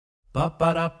ba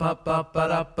ba da ba ba ba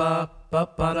da ba ba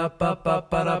ba da ba ba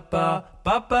ba da ba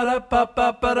ba ba da ba ba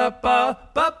ba da ba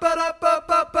ba ba da ba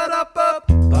ba ba da ba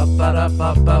ba ba da ba ba ba da ba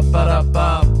ba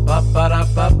ba da ba ba ba da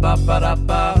ba ba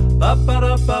ba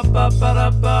da ba ba ba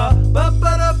da ba ba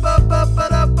ba da ba ba ba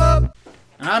da ba.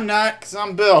 I'm not, because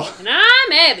I'm Bill. And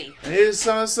I'm Abby. And here's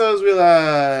some of the shows we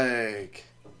like.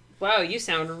 Wow, you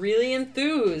sound really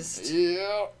enthused.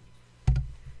 Yeah.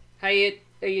 How you?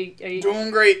 Are you Doing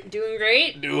great. doing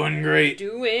great? Doing great.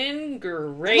 Doing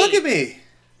great. Look at me.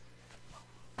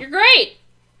 You're great.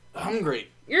 I'm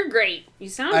great. You're great. You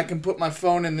sound. I can put my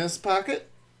phone in this pocket.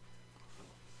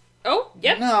 Oh,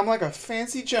 yep. No, I'm like a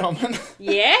fancy gentleman.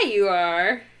 Yeah, you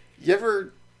are. You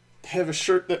ever have a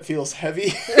shirt that feels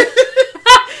heavy?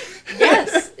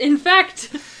 Yes, in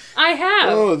fact, I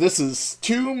have. Oh, this is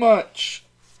too much.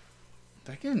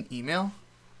 Did I get an email?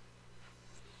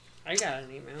 I got an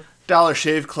email. Dollar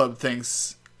Shave Club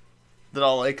thinks that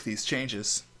I'll like these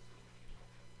changes.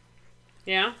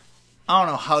 Yeah? I don't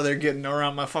know how they're getting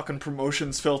around my fucking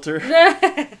promotions filter.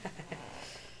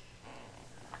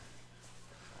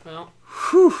 Well.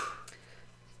 Whew.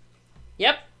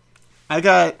 Yep. I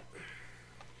got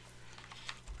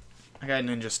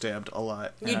ninja stabbed a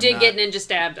lot. You did get ninja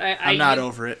stabbed. I'm not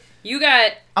over it. You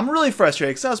got... I'm really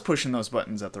frustrated because I was pushing those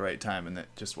buttons at the right time and it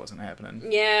just wasn't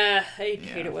happening. Yeah, I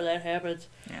hate it when that happens.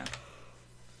 Yeah.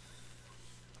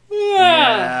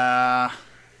 Yeah.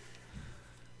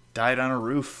 Died on a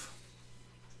roof.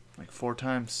 Like 4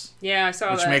 times. Yeah, I saw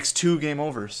that. Which makes 2 game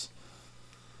overs.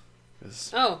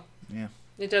 Oh. Yeah.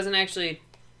 It doesn't actually...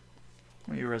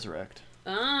 Well, you resurrect.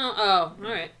 Oh,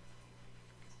 alright.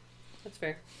 That's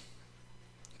fair.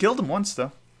 Killed him once,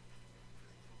 though.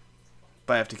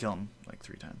 But I have to kill him like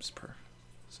 3 times per.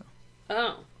 So.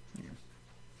 Oh. Yeah.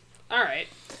 Alright.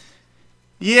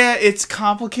 Yeah, it's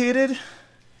complicated.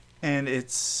 And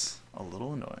it's a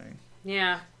little annoying.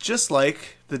 Yeah. Just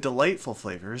like the delightful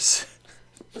flavors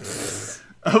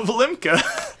of Limca.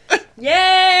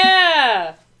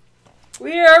 Yeah!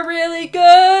 We are really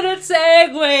good at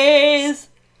segues!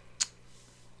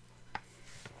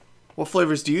 What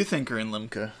flavors do you think are in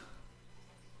Limca?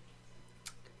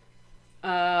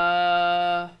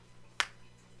 Yeah.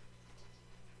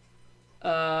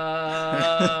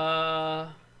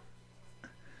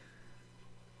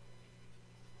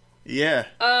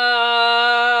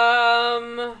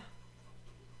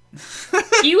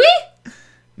 Kiwi?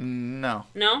 No.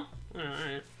 No?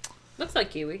 Alright. Looks like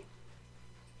kiwi.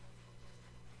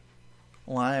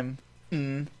 Lime.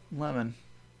 Lemon.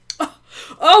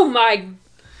 Oh my...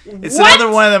 It's what?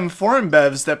 another one of them foreign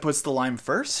bevs that puts the lime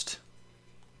first.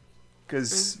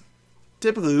 Because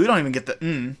typically we don't even get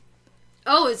the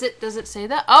Oh, does it say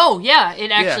that? Oh, yeah,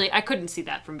 it actually... Yeah. I couldn't see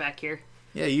that from back here.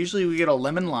 Yeah, usually we get a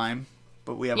lemon lime,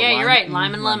 but we have a lime. Yeah, you're right.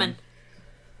 Lime and lemon.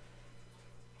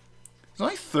 There's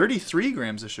only 33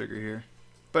 grams of sugar here.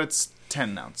 But it's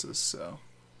 10 ounces, so...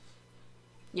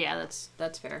 Yeah,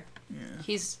 that's fair. Yeah.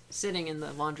 He's sitting in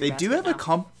the laundry They basket do have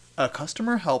now. a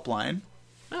customer helpline.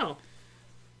 Oh.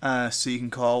 So you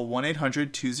can call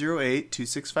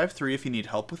 1-800-208-2653 if you need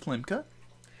help with Limca.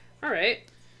 All right.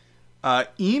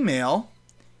 Email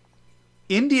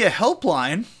India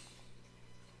Helpline.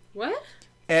 What?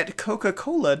 At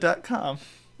coca-cola.com.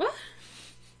 What?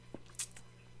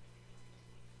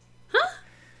 Huh?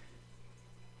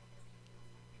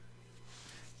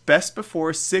 Best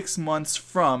before 6 months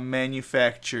from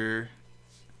manufacture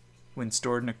when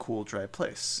stored in a cool, dry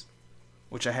place.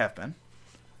 Which I have been.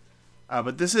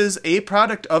 But this is a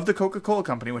product of the Coca-Cola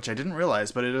Company, which I didn't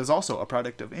realize, but it is also a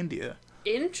product of India.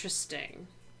 Interesting.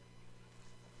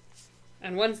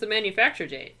 And when's the manufacture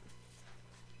date?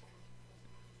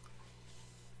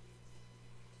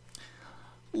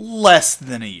 Less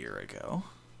than a year ago.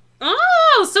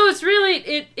 Oh, so it's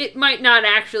really... It might not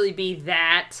actually be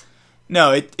that.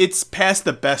 No, it's past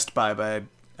the best buy, but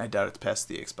I doubt it's past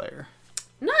the expire.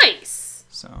 Nice!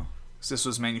 So this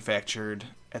was manufactured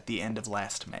at the end of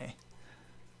last May.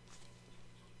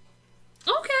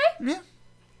 Okay. Yeah,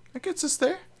 that gets us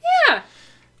there. Yeah.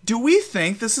 Do we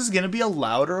think this is going to be a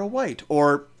loud or a white?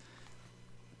 Or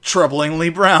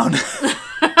troublingly brown?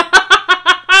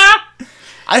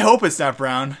 I hope it's not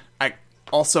brown. I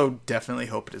also definitely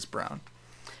hope it is brown.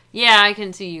 Yeah, I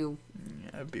can see you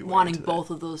Be wanting both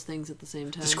of those things at the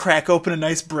same time. Just crack open a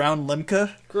nice brown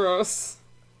Limca. Gross.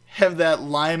 Have that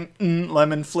lime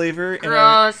lemon flavor.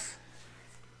 Gross.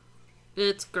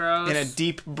 It's gross. In a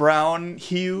deep brown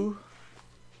hue.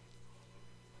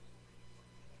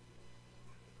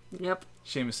 Yep.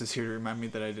 Seamus is here to remind me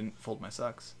that I didn't fold my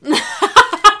socks.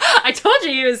 I told you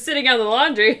he was sitting on the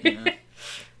laundry. Yeah.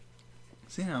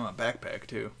 See, I'm a backpack,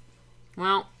 too.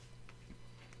 Well,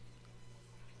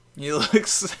 He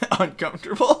looks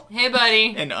uncomfortable Hey,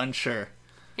 buddy. and unsure.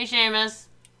 Hey, Seamus.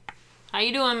 How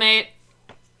you doing, mate?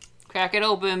 Crack it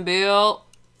open, Bill.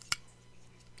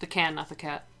 The can, not the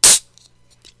cat.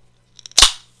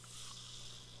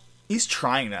 He's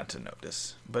trying not to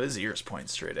notice, but his ears point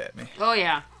straight at me. Oh,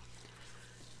 yeah.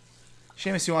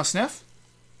 Seamus, you want to sniff?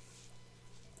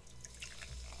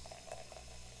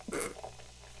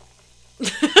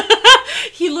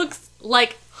 He looks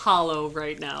like hollow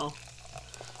right now.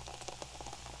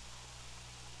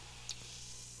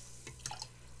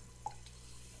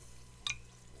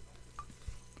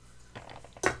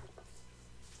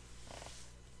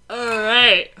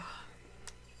 Alright.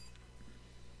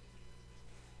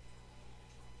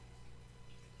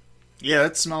 Yeah,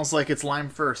 that smells like it's lime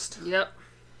first. Yep.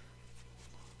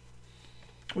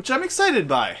 Which I'm excited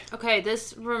by. Okay,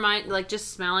 this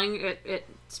just smelling, it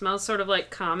smells sort of like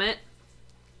Comet.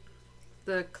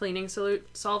 The cleaning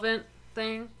solvent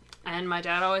thing. And my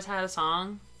dad always had a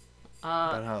song.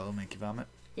 About how it'll make you vomit.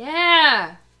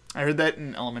 Yeah! I heard that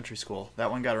in elementary school.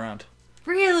 That one got around.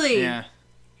 Really? Yeah.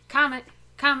 Comet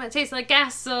tastes like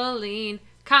gasoline.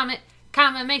 Comet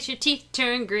makes your teeth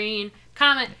turn green.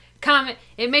 Comet,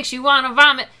 it makes you want to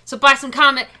vomit. So buy some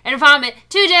Comet and vomit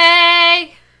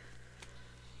today!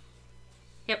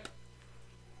 Yep.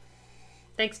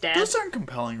 Thanks, Dad. Those aren't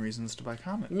compelling reasons to buy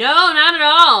Comet. No, not at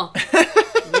all.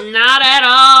 Not at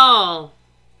all.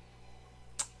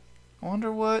 I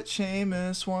wonder what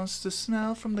Seamus wants to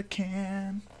smell from the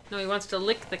can. No, he wants to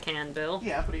lick the can, Bill.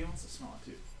 Yeah, but he wants to smell it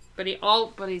too. But he's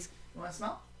You want to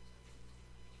smell?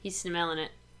 he's smelling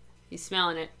it. He's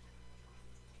smelling it.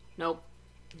 Nope.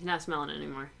 He's not smelling it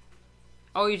anymore.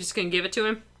 Oh, you're just gonna give it to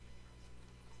him?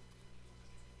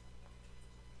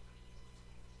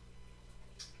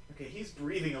 Okay, he's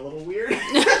breathing a little weird.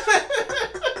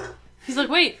 He's like,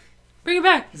 wait, bring it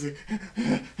back. He's like,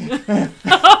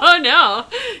 Oh no,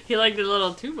 he liked it a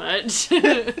little too much.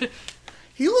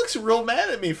 he looks real mad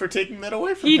at me for taking that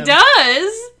away from He him.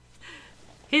 does.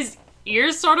 His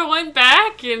ears sort of went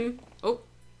back and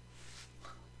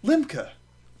Limca,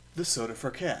 the soda for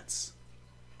cats,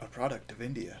 a product of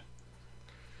India.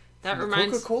 that From the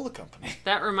reminds Coca-Cola Company.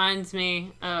 that reminds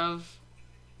me of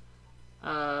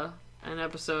an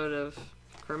episode of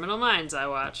Criminal Minds I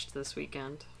watched this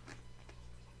weekend.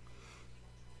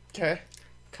 Okay.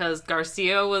 Because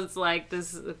Garcia was like,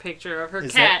 this is a picture of her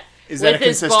Is cat. Is that a with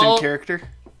his consistent bowl. character?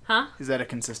 Huh? Is that a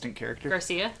consistent character?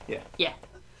 Garcia? Yeah. Yeah.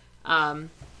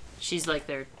 She's like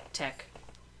their tech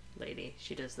lady.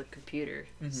 She does the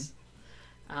computers.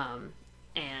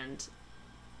 And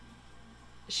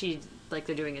she, like,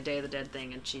 they're doing a Day of the Dead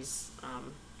thing, and she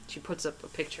puts up a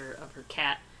picture of her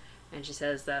cat, and she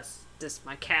says, that's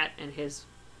my cat and his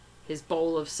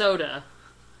bowl of soda.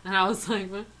 And I was like,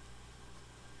 what?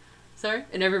 Sorry?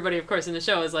 And everybody, of course, in the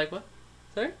show is like, what?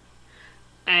 Sorry?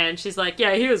 And she's like,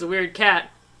 yeah, he was a weird cat.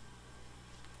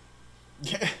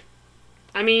 Yeah.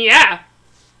 I mean, yeah.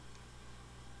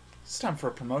 It's time for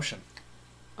a promotion.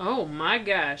 Oh my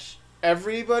gosh.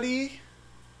 Everybody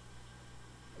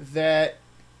that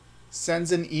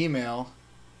sends an email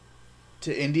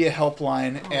to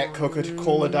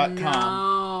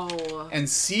indiahelpline@coca-cola.com No. and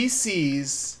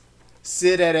CC's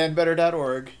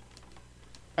sid@andbetter.org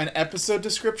an episode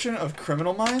description of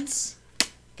Criminal Minds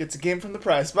gets a game from the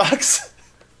prize box.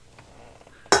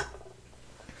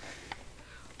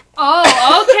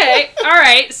 Oh, okay. All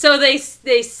right. So they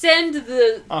send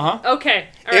the... Uh-huh. Okay.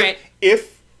 All right.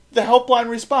 If the helpline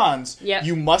responds, Yep.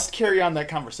 you must carry on that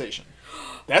conversation.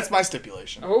 That's my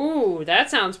stipulation. Oh, that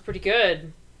sounds pretty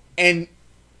good. And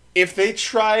if they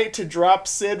try to drop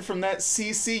Sid from that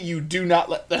CC, you do not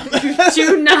let them.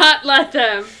 Do not let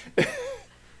them.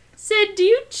 Sid, do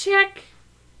you check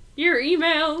your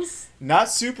emails? Not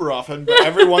super often, but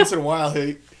every once in a while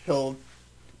he'll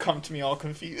come to me all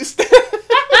confused.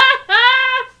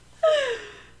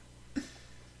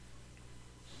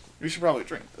 We should probably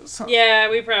drink this. Huh? Yeah,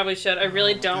 we probably should. I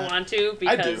really don't want to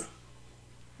because... I do.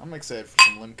 I'm excited for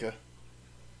some Limca.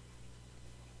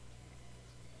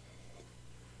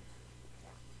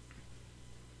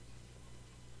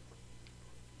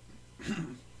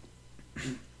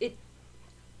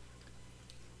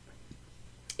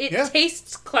 It Yeah.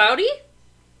 tastes cloudy?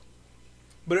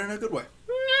 But in a good way.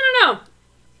 I don't know.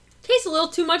 Tastes a little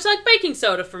too much like baking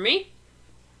soda for me.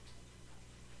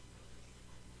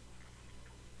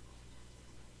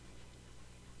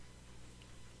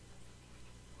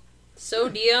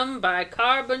 Sodium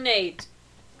bicarbonate.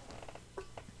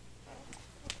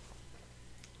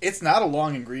 It's not a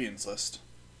long ingredients list.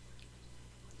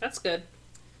 That's good.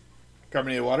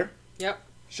 Carbonated water, Yep.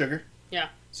 sugar, Yeah.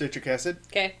 citric acid,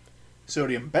 Okay.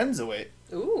 sodium benzoate,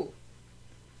 Ooh.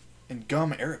 and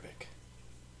gum Arabic.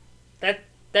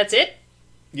 That's it?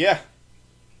 Yeah.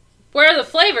 Where are the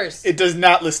flavors? It does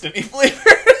not list any flavors.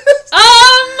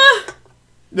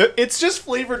 It's just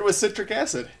flavored with citric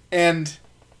acid. And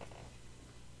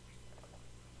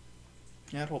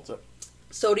yeah, it holds up.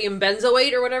 Sodium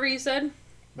benzoate or whatever you said?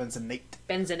 Benzonate.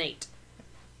 Benzonate.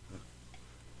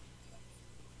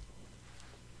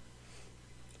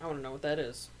 I want to know what that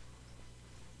is.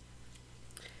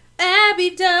 Abby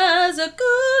does a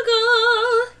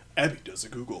Google. Abby does a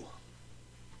Google.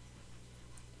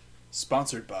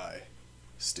 Sponsored by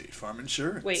State Farm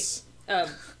Insurance. Wait,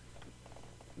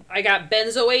 I got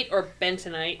benzoate or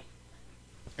bentonite.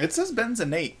 It says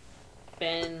benzonate.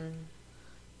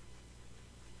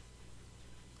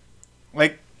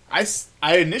 Like, I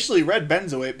initially read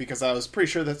benzoate because I was pretty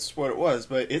sure that's what it was,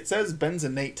 but it says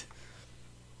benzonate.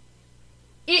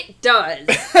 It does.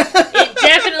 It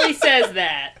definitely says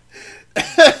that.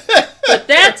 But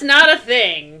that's not a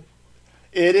thing.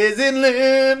 It is in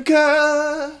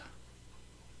Limca.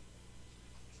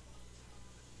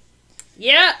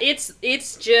 Yeah,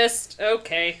 it's just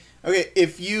okay. Okay,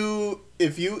 if you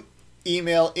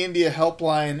email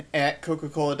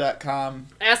indiahelpline@coca-cola.com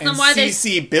Ask them and why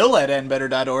CC Bill at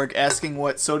nbetter.org asking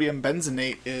what sodium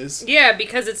benzonate is. Yeah,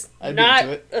 because it's I'd be not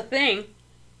into it. a thing.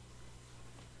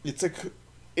 It's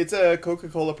a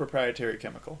Coca-Cola proprietary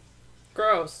chemical.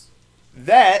 Gross.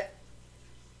 That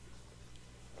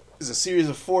is a series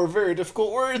of 4 very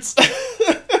difficult words.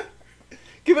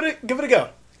 Give it a go.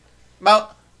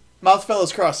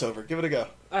 Mouthfellas crossover. Give it a go.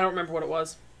 I don't remember what it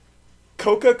was.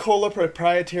 Coca-Cola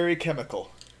proprietary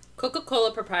chemical.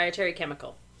 Coca-Cola proprietary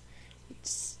chemical.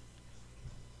 It's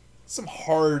some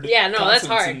hard. Yeah, no, that's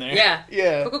consonants hard. in there. Yeah.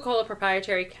 Yeah. Coca-Cola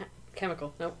proprietary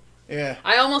chemical. Nope. Yeah.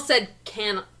 I almost said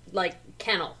kennel Yeah.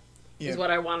 is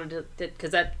what I wanted to,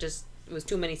 because that just it was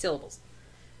too many syllables.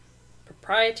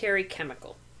 Proprietary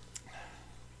chemical.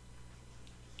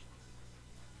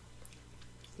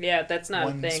 Yeah, that's not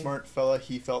One a thing. smart fella,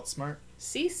 he felt smart.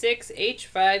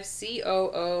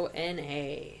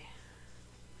 C6H5COONA.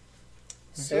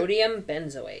 Sodium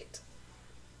benzoate.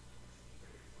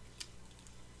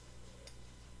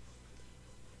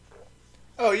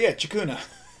 Oh yeah, chikuna.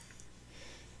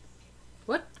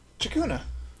 What? Chikuna.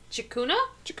 Chikuna?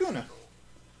 Chikuna.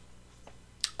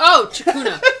 Oh,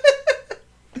 chikuna.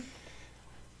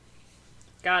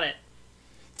 Got it.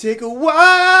 Take a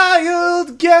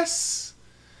wild guess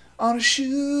on a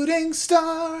shooting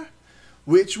star.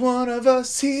 Which one of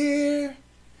us here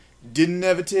didn't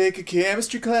ever take a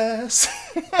chemistry class?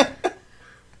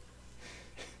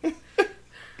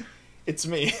 It's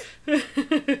me.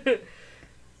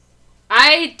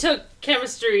 I took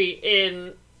chemistry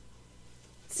in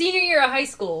senior year of high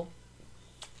school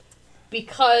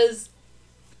because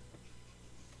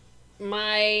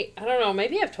I don't know,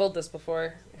 maybe I've told this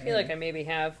before. I feel like I maybe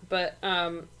have, but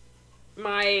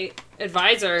my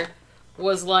advisor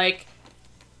was like,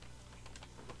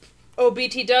 "Oh,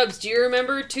 BT Dubs, do you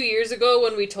remember 2 years ago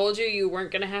when we told you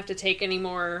weren't going to have to take any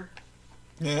more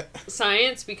Yeah.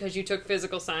 science because you took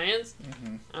physical science?"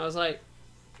 Mm-hmm. I was like,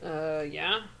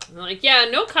 yeah. And they're like, yeah,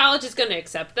 no college is going to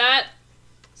accept that.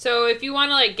 So if you want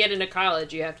to, like, get into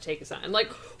college, you have to take a science. I'm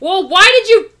like, well, why did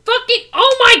you fucking...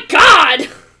 Oh, my God!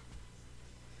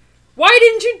 Why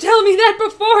didn't you tell me that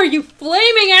before, you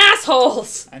flaming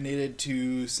assholes? I needed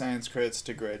 2 science credits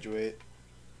to graduate.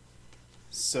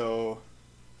 So,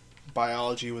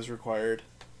 biology was required.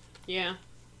 Yeah.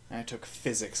 And I took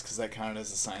physics because that counted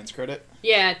as a science credit.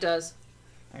 Yeah, it does.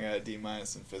 I got a D- in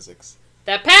physics.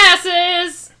 That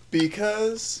passes!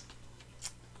 Because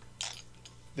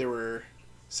there were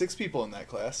 6 people in that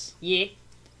class. Yeah.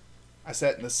 I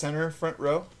sat in the center front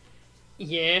row.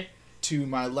 Yeah. To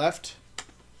my left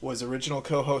was original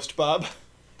co-host Bob.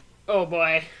 Oh,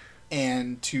 boy.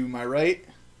 And to my right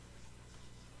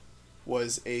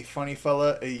was a funny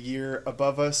fella a year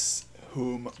above us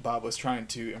whom Bob was trying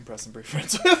to impress and be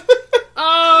friends with.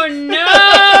 Oh,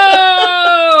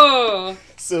 no!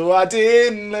 So I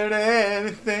didn't learn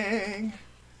anything.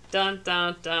 Dun,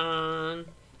 dun, dun.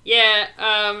 Yeah,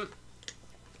 I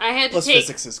had to Plus take...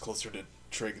 physics is closer to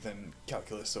trig than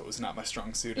calculus, so it was not my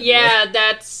strong suit anyway. Yeah,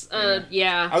 that's,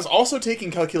 yeah. I was also taking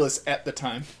calculus at the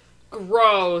time.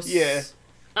 Gross. Yeah.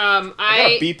 I got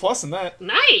a B+ in that.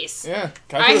 Nice. Yeah,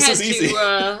 calculus is easy.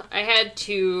 I had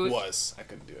to... I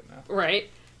couldn't do it now. Right.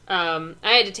 I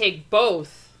had to take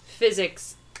both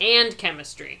physics and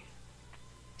chemistry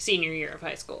senior year of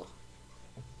high school.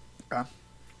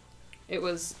 It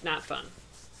was not fun.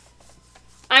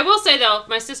 I will say, though,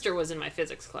 my sister was in my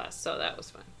physics class, so that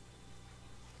was fun.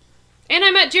 And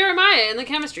I met Jeremiah in the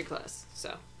chemistry class,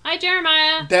 so... Hi,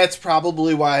 Jeremiah. That's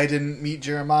probably why I didn't meet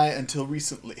Jeremiah until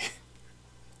recently.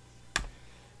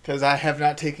 Because I have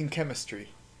not taken chemistry.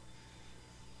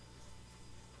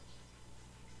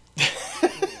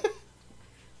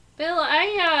 Bill,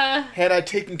 Had I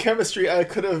taken chemistry, I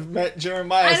could have met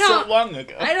Jeremiah so long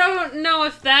ago. I don't know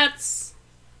if that's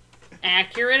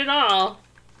accurate at all.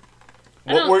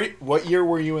 What year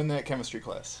were you in that chemistry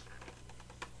class?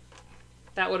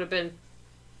 That would have been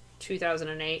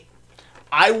 2008.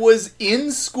 I was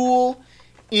in school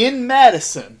in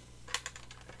Madison.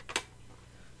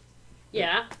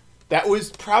 Yeah. That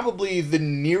was probably the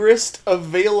nearest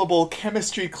available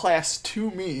chemistry class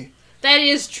to me. That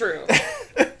is true.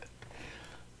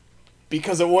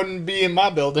 Because it wouldn't be in my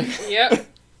building. Yep.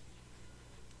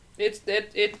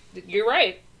 You're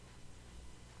right.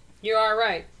 You are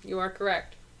right. You are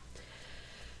correct.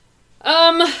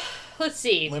 Let's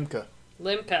see.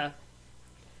 Limca.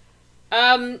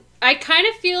 I kind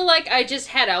of feel like I just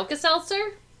had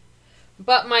Alka-Seltzer,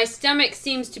 but my stomach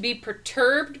seems to be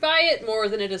perturbed by it more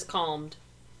than it is calmed.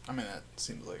 I mean, that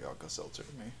seems like Alka-Seltzer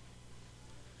to me.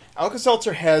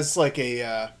 Alka-Seltzer has like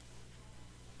a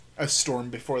storm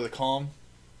before the calm.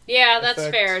 Yeah, that's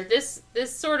effect. fair. This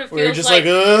sort of Where feels you're just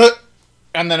like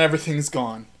and then everything's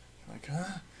gone. Like,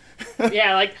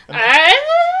 yeah, like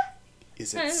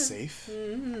is it safe?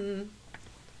 Mm-hmm.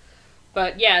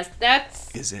 But yes,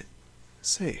 that's. Is it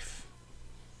safe?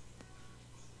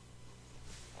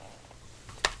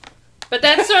 But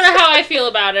that's sort of how I feel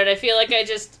about it. I feel like I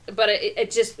just, but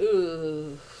it just,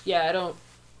 ooh, yeah, I don't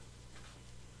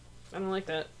like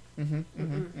that.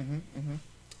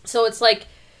 So it's like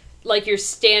you're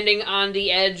standing on the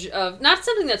edge of, not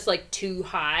something that's like too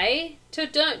high to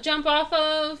jump off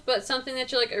of, but something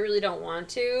that you're like, I really don't want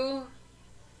to.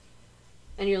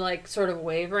 And you're like sort of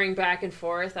wavering back and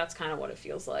forth. That's kind of what it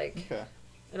feels like. Okay.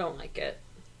 I don't like it.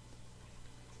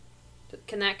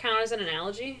 Can that count as an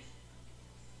analogy?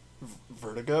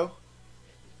 Vertigo?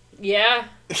 Yeah.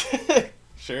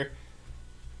 Sure.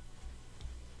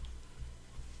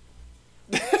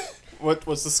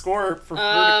 What's the score for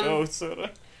Vertigo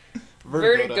soda?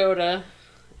 Vertigoda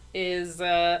is,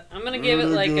 I'm gonna give it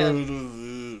like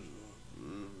a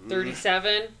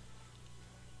 37.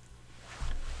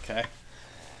 Okay.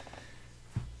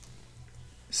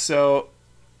 So,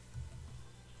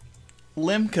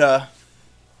 Limca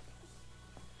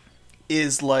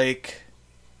is like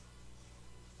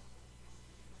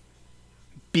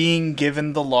being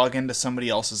given the login to somebody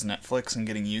else's Netflix and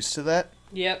getting used to that.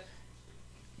 Yep.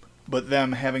 But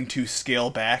them having to scale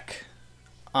back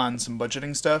on some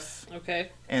budgeting stuff.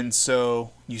 Okay. And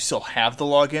so you still have the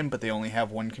login, but they only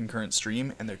have one concurrent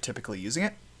stream, and they're typically using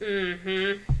it.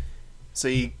 Mm-hmm. So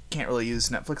you can't really use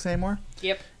Netflix anymore.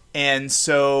 Yep. And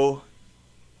so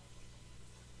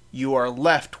you are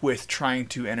left with trying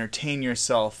to entertain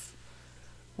yourself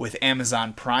with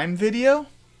Amazon Prime Video.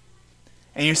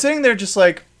 And you're sitting there just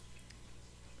like,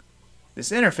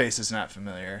 this interface is not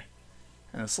familiar,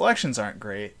 and the selections aren't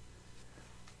great.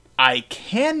 I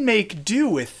can make do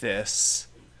with this.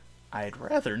 I'd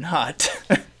rather not.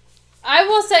 I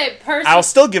will say, I'll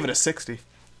still give it a 60.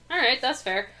 Alright, that's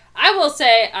fair. I will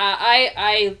say,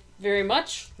 I very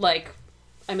much like,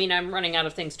 I mean, I'm running out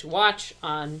of things to watch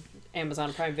on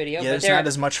Amazon Prime Video. Yeah, but there's not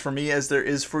as much for me as there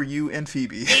is for you and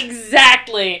Phoebe.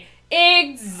 Exactly.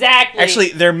 Actually,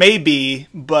 there may be,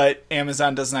 but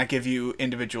Amazon does not give you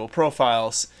individual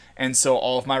profiles, and so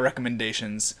all of my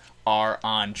recommendations are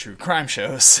on true crime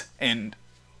shows and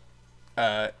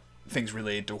things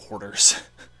related to hoarders.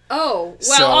 Oh,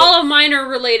 well, So, all of mine are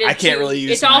related I can't to... really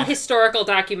use It's all mine. historical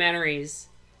documentaries.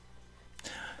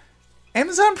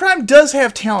 Amazon Prime does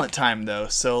have talent time, though,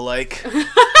 so, like...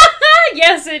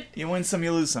 Yes, it You win some,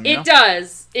 you lose some, you know?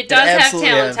 does. It does have absolutely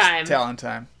talent has time. Talent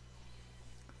time.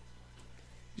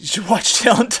 You should watch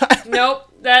Talent Time.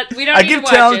 Nope, we don't I need give to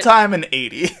watch Talent it. Time an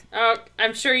 80. Oh,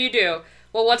 I'm sure you do.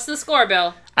 Well, what's the score,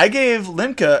 Bill? I gave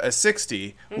Limca a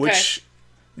 60, which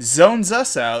zones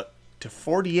us out to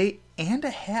 48 and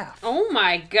a half. Oh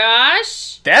my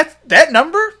gosh. That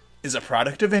number is a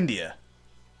product of India.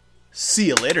 See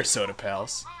you later, soda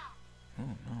pals. Oh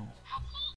no.